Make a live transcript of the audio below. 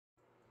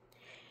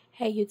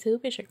Hey YouTube,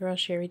 it's your girl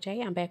Sherry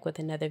J. I'm back with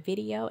another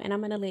video and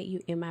I'm going to let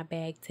you in my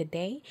bag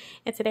today.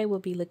 And today we'll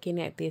be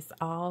looking at this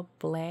all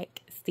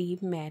black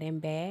Steve Madden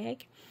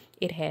bag.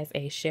 It has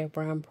a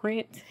chevron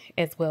print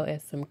as well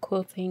as some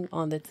quilting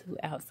on the two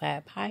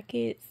outside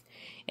pockets.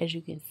 As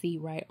you can see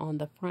right on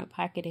the front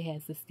pocket, it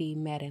has the Steve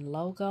Madden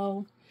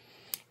logo.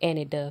 And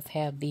it does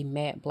have the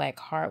matte black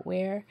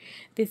hardware.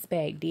 This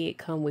bag did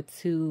come with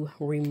two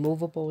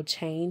removable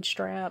chain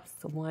straps,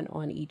 one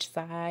on each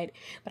side,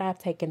 but I've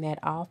taken that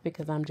off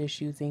because I'm just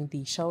using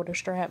the shoulder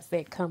straps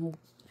that come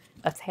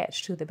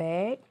attached to the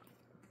bag.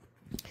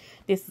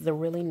 This is a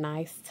really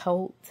nice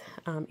tote.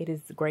 It is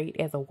great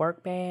as a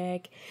work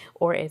bag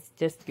or as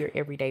just your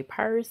everyday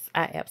purse.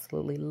 I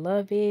absolutely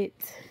love it.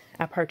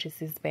 I purchased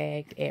this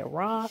bag at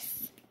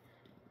Ross.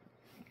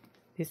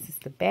 This is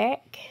the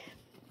back.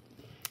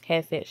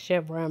 Has that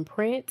chevron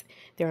print.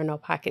 There are no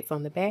pockets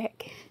on the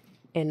back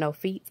and no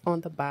feet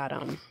on the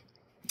bottom.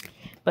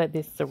 But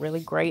this is a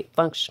really great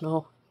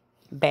functional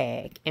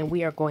bag and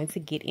we are going to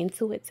get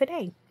into it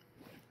today.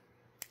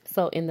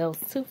 So in those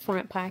two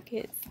front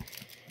pockets,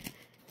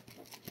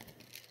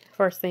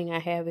 first thing I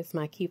have is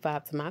my key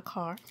fob to my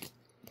car.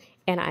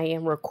 And I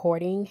am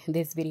recording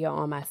this video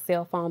on my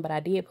cell phone, but I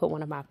did put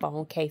one of my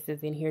phone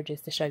cases in here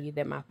just to show you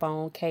that my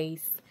phone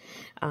case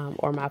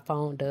or my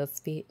phone does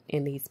fit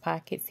in these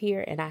pockets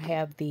here. And I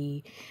have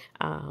the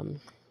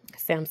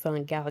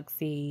Samsung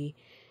Galaxy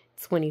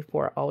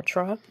 24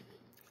 Ultra.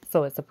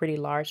 So it's a pretty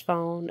large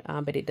phone,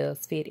 but it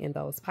does fit in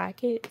those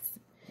pockets.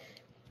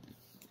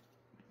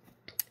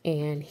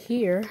 And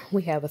here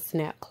we have a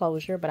snap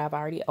closure, but I've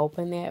already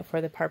opened that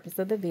for the purpose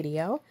of the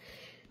video.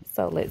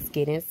 So let's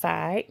get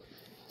inside.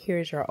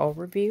 Here's your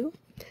overview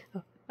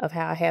of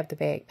how I have the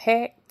bag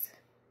packed.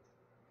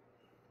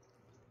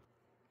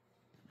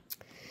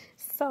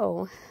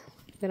 So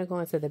I'm going to go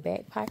into the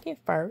back pocket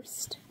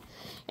first.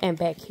 And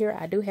back here,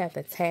 I do have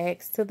the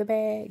tags to the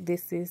bag.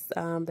 This is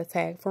the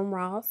tag from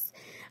Ross.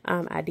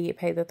 I did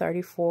pay the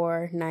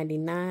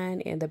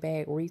 $34.99 and the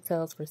bag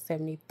retails for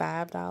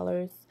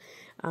 $75.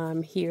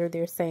 Here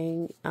they're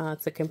saying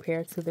to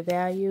compare to the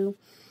value.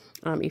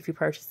 If you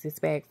purchase this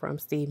bag from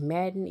Steve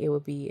Madden, it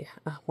would be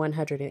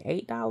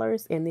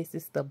 $108. And this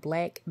is the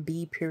Black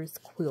Bee Pierce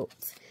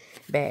Quilt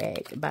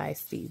bag by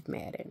Steve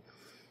Madden.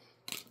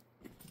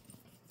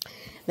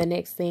 The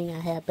next thing I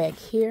have back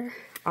here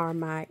are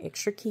my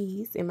extra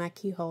keys in my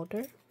key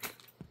holder.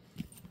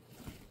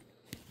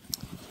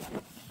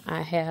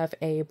 I have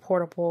a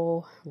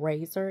portable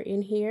razor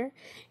in here,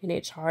 and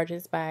it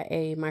charges by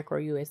a micro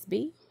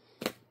USB.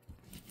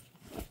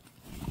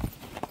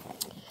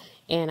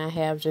 And I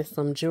have just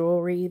some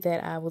jewelry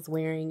that I was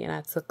wearing and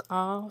I took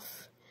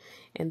off.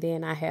 And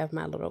then I have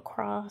my little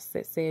cross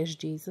that says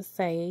Jesus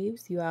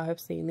Saves. You all have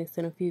seen this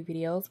in a few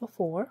videos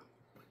before.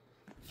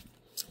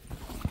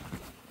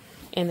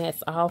 And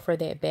that's all for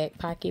that back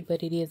pocket,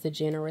 but it is a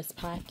generous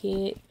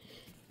pocket.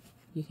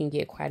 You can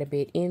get quite a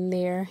bit in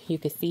there. You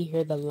can see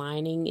here the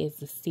lining is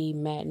the Steve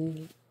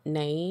Madden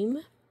name.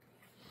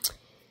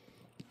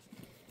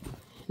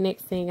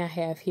 Next thing I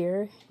have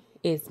here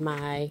is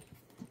my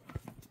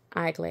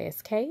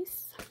eyeglass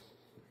case.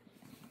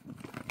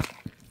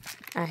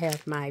 I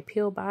have my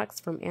pill box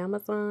from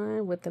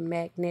Amazon with the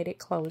magnetic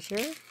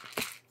closure.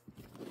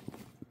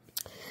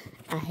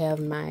 I have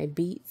my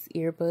Beats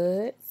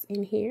earbuds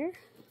in here.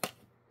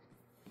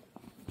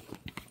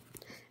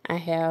 I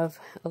have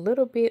a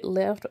little bit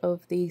left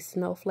of the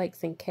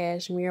Snowflakes and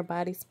Cashmere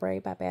body spray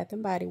by Bath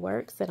and Body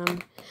Works that I'm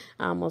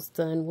almost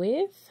done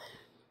with.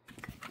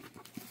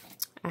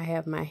 I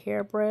have my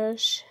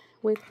hairbrush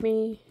with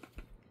me.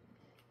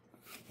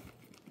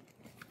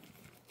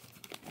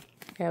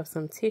 I have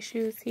some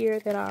tissues here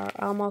that are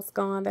almost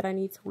gone that I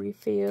need to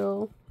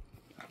refill.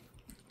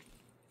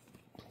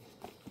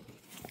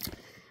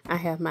 I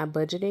have my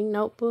budgeting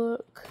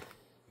notebook.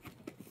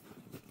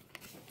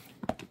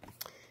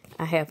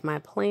 I have my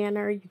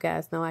planner. You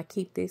guys know I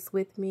keep this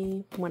with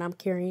me when I'm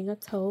carrying a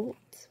tote.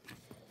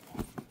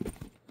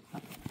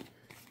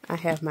 I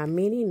have my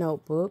mini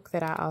notebook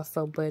that I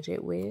also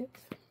budget with.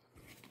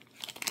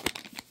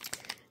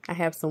 I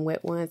have some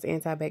Wet Ones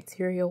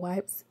antibacterial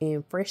wipes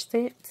in Fresh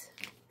Scent.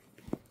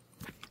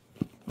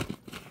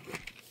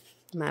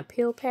 My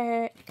pill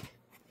pack.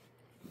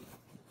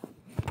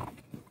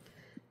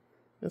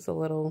 It's a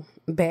little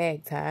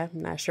bag tie.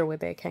 I'm not sure what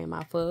that came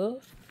off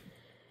of.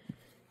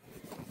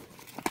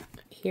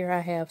 Here I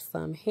have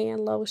some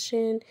hand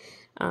lotion.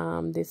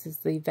 This is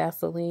the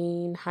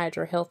Vaseline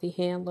Hydra Healthy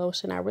Hand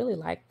Lotion. I really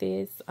like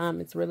this.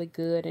 It's really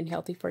good and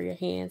healthy for your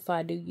hands, so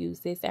I do use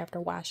this after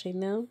washing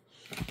them.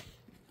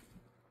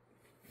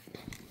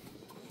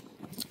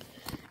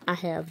 I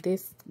have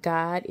this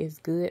God is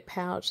Good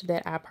pouch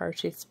that I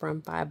purchased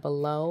from Five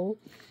Below.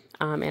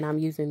 And I'm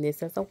using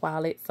this as a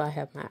wallet. So I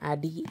have my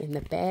ID in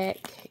the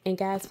back. And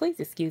guys, please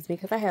excuse me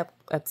because I have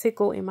a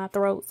tickle in my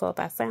throat. So if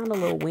I sound a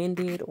little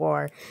winded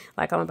or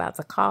like I'm about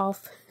to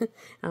cough,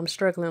 I'm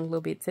struggling a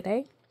little bit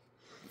today.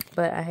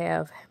 But I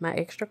have my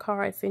extra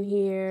cards in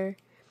here,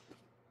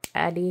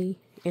 ID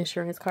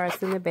insurance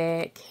cards in the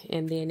back,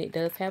 and then it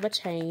does have a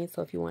chain,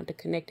 so if you want to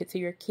connect it to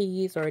your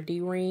keys or a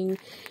D-ring,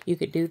 you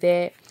could do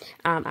that.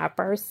 I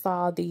first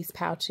saw these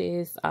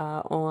pouches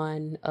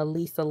on a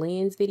Lisa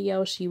Lynn's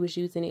video. She was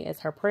using it as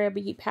her prayer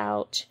bead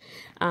pouch,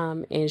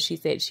 and she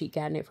said she'd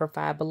gotten it for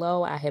 $5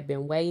 Below. I have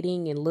been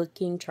waiting and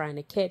looking, trying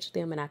to catch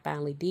them, and I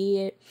finally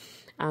did.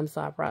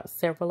 So I brought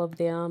several of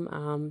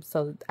them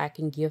so I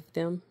can gift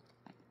them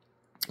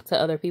to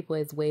other people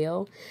as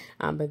well.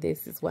 But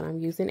this is what I'm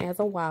using as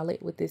a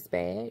wallet with this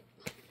bag.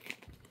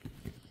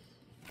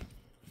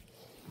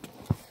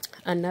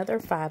 Another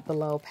 $5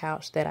 Below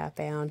pouch that I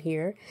found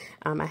here.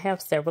 I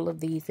have several of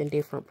these in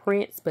different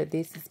prints, but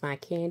this is my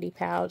candy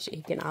pouch.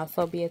 It can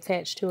also be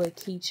attached to a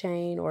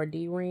keychain or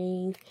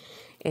D-ring.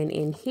 And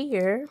in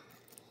here,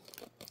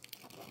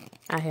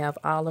 I have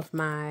all of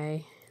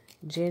my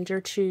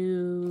ginger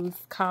chews,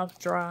 cough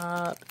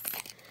drops,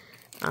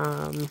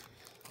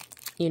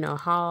 you know,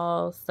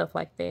 Halls, stuff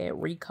like that,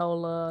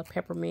 Ricola,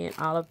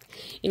 peppermint, all of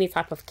any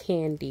type of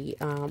candy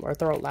or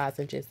throat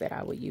lozenges that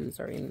I would use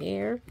are in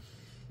there.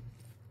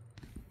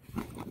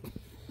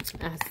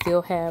 I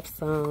still have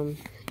some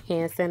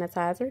hand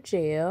sanitizer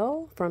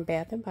gel from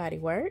Bath and Body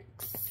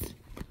Works.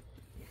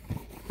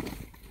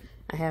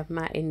 I have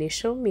my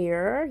initial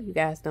mirror. You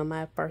guys know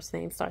my first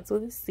name starts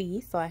with a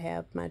C, so I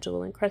have my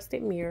jewel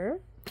encrusted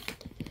mirror.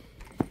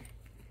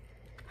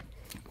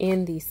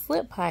 In the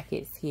slip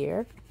pockets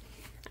here,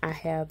 I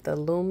have the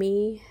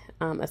Lumi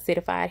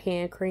acidified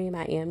hand cream.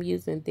 I am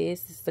using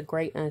this. It's a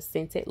great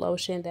unscented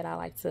lotion that I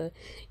like to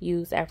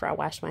use after I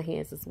wash my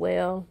hands as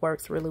well.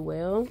 Works really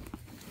well.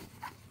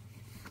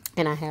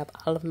 And I have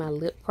all of my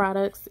lip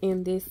products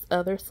in this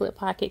other slip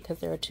pocket because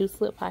there are 2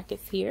 slip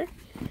pockets here.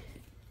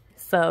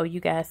 So you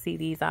guys see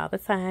these all the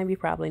time. You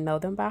probably know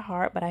them by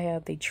heart, but I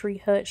have the Tree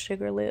Hut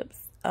Sugar Lips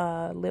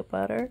lip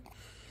butter,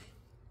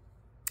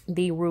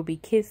 the Ruby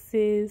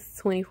Kisses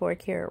 24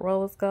 karat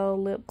rose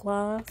gold lip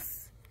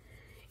gloss,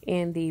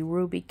 and the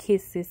Ruby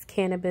Kisses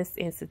cannabis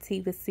and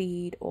sativa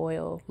seed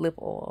oil lip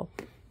oil.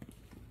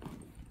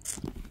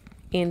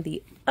 In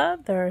the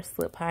other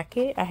slip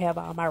pocket, I have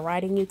all my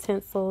writing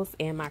utensils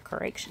and my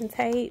correction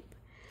tape.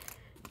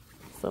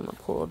 So I'm gonna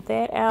pull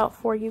that out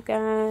for you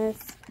guys.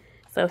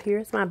 So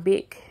here's my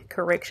big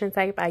correction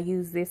tape. I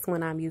use this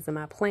when I'm using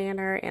my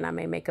planner and I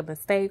may make a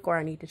mistake or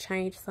I need to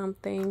change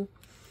something.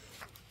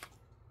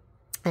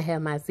 I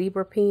have my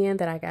zebra pen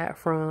that I got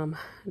from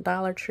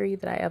Dollar Tree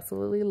that I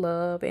absolutely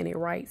love, and it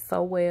writes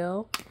so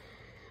well.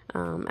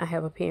 I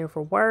have a pen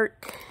for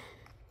work.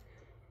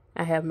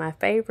 I have my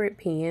favorite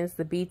pens,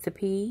 the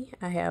B2P.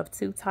 I have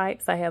 2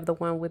 types. I have the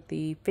one with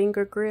the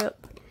finger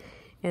grip,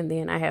 and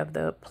then I have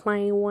the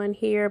plain one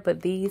here,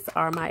 but these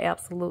are my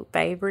absolute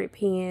favorite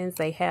pens.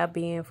 They have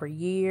been for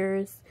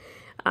years.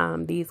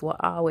 These will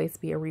always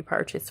be a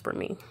repurchase for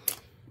me.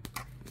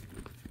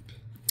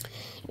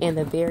 And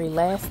the very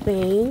last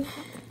thing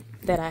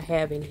that I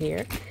have in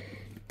here,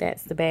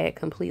 that's the bag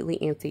completely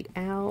emptied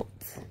out.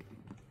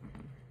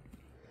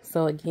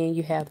 So again,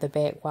 you have the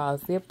back wall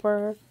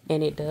zipper,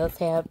 and it does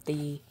have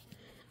the,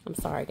 I'm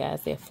sorry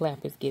guys, that flap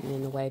is getting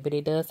in the way, but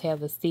it does have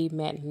the Steve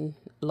Madden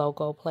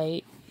logo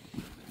plate.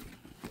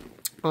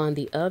 On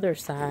the other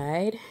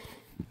side,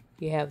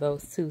 you have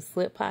those 2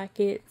 slip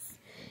pockets,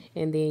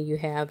 and then you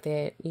have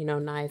that, you know,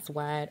 nice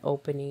wide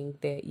opening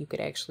that you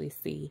could actually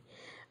see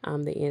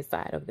the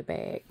inside of the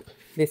bag.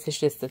 This is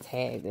just a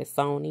tag that's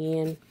sewn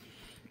in,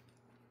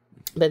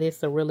 but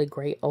it's a really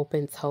great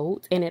open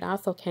tote, and it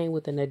also came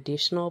with an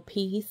additional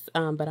piece,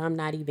 but I'm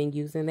not even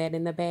using that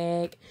in the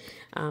bag.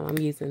 I'm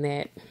using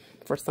that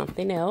for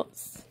something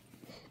else,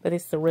 but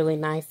it's a really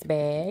nice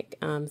bag.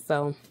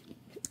 So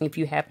if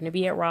you happen to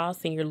be at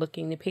Ross and you're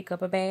looking to pick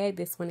up a bag,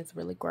 this one is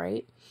really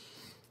great.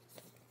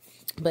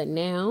 But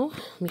now,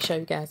 let me show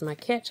you guys my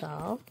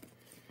catch-all.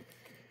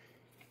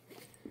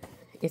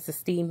 It's a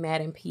Steve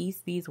Madden piece.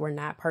 These were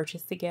not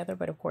purchased together,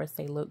 but of course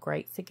they look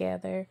great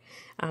together.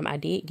 I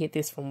did get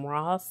this from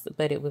Ross,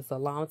 but it was a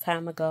long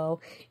time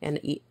ago, and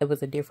it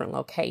was a different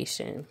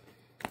location.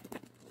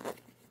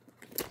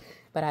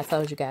 But I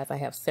told you guys I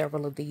have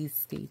several of these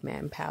Steve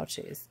Madden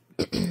pouches.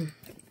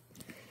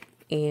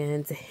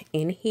 And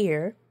in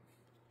here,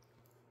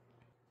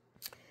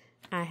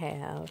 I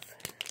have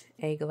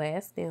a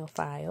glass nail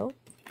file,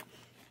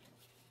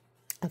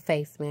 a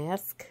face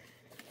mask,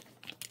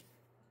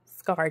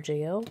 scar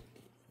gel,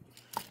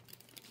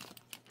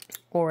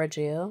 Aura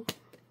gel,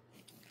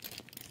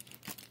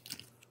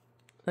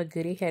 a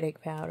Goody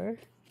headache powder,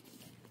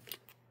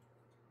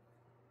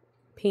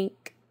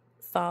 pink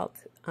salt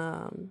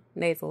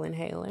nasal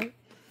inhaler,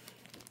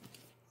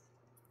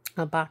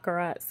 a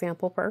Baccarat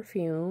sample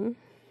perfume,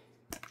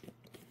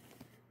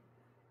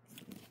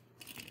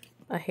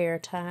 a hair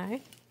tie.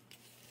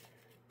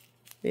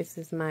 This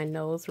is my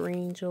nose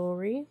ring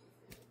jewelry.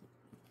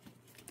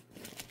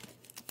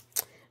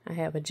 I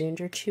have a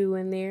ginger chew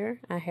in there.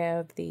 I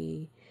have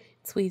the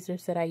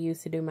tweezers that I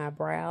use to do my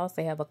brows.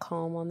 They have a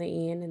comb on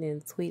the end and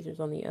then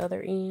tweezers on the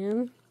other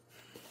end.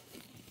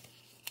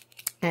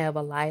 I have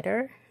a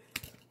lighter,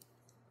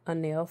 a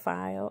nail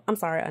file. I'm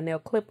sorry, a nail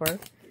clipper.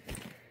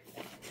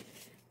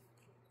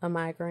 a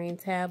migraine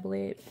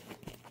tablet.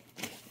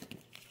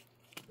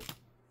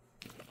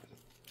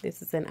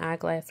 This is an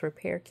eyeglass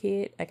repair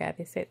kit. I got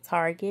this at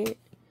Target.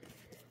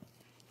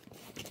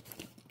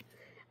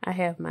 I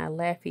have my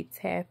Laffy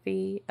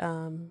Taffy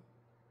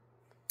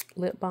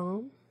lip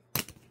balm.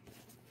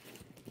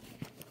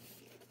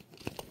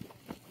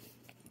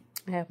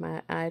 I have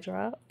my eye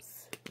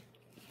drops.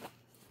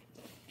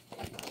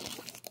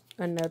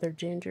 Another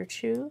ginger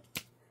chew.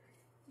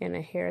 And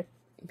a hair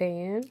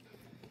band.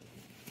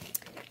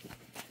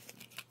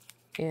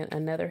 And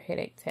another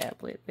headache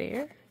tablet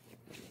there.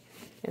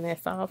 And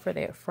that's all for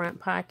that front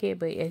pocket,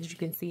 but as you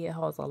can see, it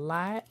holds a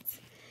lot.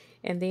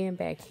 And then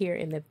back here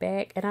in the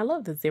back, and I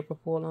love the zipper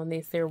pull on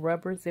this. They're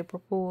rubber zipper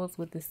pulls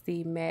with the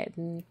Steve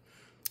Madden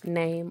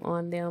name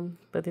on them,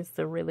 but this is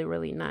a really,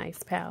 really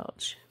nice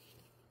pouch.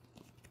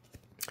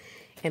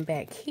 And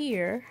back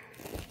here,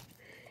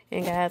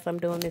 and guys, I'm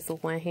doing this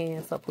with one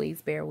hand, so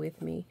please bear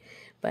with me.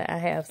 But I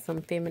have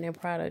some feminine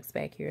products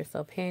back here.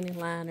 So panty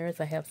liners,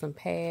 I have some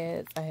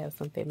pads, I have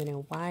some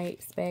feminine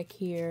wipes back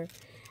here.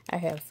 I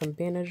have some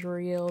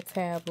Benadryl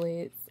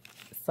tablets,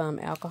 some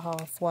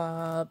alcohol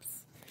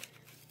swabs,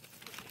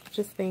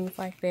 just things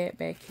like that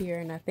back here.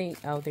 And I think,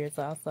 oh, there's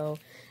also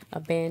a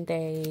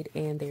Band-Aid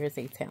and there's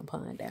a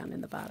tampon down in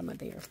the bottom of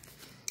there.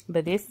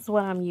 But this is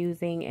what I'm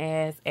using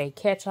as a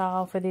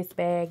catch-all for this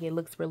bag. It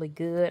looks really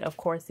good. Of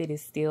course, it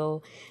is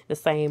still the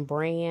same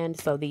brand,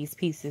 so these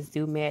pieces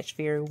do match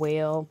very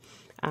well,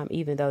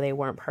 even though they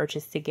weren't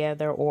purchased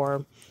together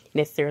or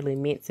necessarily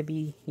meant to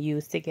be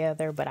used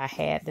together. But I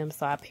had them,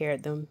 so I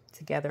paired them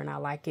together, and I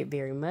like it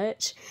very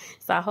much.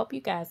 So I hope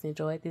you guys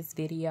enjoyed this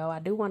video. I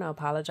do want to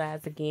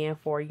apologize again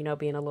for, you know,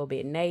 being a little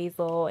bit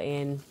nasal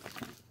and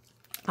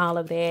all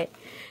of that.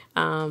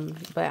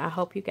 But I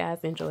hope you guys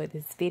enjoyed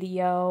this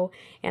video,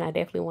 and I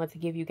definitely want to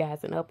give you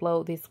guys an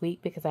upload this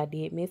week because I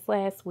did miss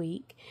last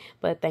week.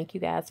 But thank you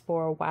guys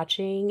for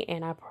watching,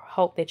 and I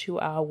hope that you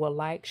all will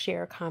like,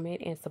 share,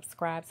 comment, and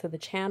subscribe to the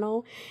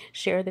channel.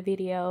 Share the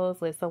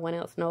videos, let someone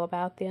else know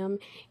about them,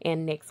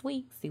 and next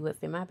week, see what's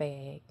in my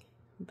bag.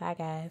 Bye,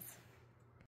 guys.